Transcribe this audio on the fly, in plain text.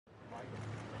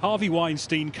Harvey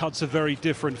Weinstein cuts a very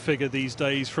different figure these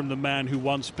days from the man who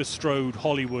once bestrode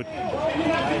Hollywood,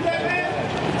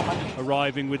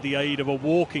 arriving with the aid of a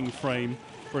walking frame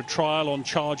for a trial on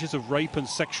charges of rape and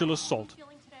sexual assault.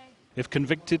 If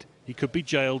convicted, he could be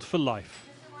jailed for life.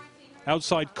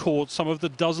 Outside court, some of the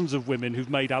dozens of women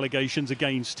who've made allegations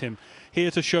against him,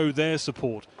 here to show their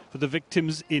support for the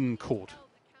victims in court.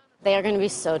 They are going to be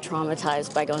so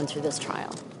traumatized by going through this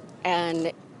trial.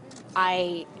 And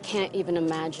I can't even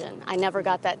imagine. I never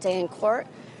got that day in court.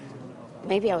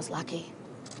 Maybe I was lucky.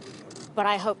 But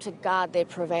I hope to God they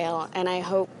prevail, and I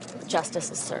hope justice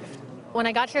is served. When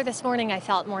I got here this morning, I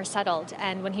felt more settled.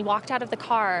 And when he walked out of the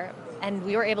car and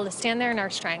we were able to stand there in our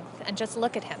strength and just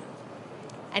look at him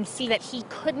and see that he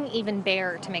couldn't even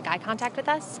bear to make eye contact with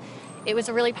us, it was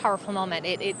a really powerful moment.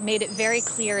 It made it very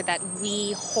clear that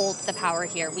we hold the power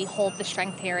here, we hold the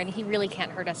strength here, and he really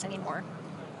can't hurt us anymore.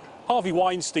 Harvey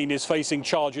Weinstein is facing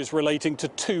charges relating to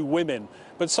 2 women,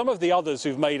 but some of the others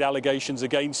who've made allegations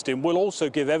against him will also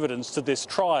give evidence to this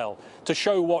trial to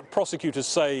show what prosecutors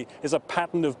say is a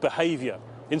pattern of behaviour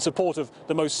in support of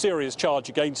the most serious charge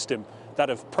against him, that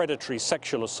of predatory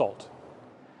sexual assault.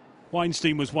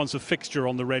 Weinstein was once a fixture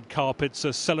on the red carpets,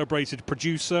 a celebrated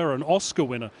producer, an Oscar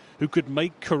winner who could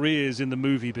make careers in the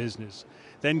movie business.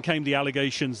 Then came the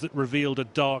allegations that revealed a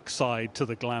dark side to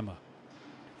the glamour.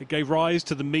 It gave rise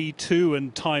to the Me Too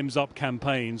and Time's Up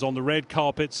campaigns. On the red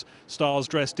carpets, stars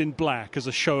dressed in black as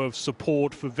a show of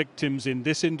support for victims in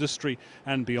this industry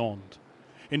and beyond.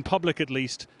 In public, at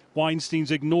least, Weinstein's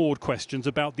ignored questions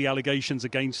about the allegations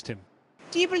against him.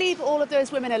 Do you believe all of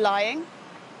those women are lying?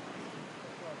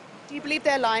 Do you believe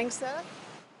they're lying, sir?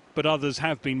 But others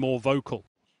have been more vocal.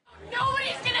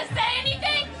 Nobody's going to say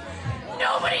anything!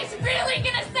 Nobody's really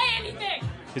going to say anything!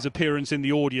 His appearance in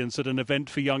the audience at an event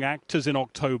for young actors in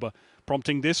October,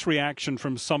 prompting this reaction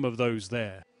from some of those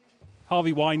there.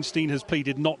 Harvey Weinstein has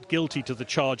pleaded not guilty to the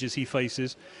charges he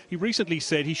faces. He recently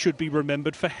said he should be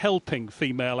remembered for helping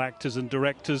female actors and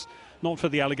directors, not for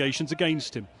the allegations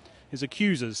against him. His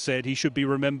accusers said he should be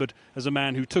remembered as a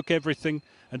man who took everything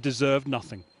and deserved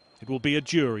nothing. It will be a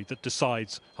jury that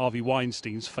decides Harvey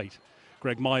Weinstein's fate.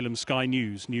 Greg Milam, Sky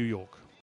News, New York.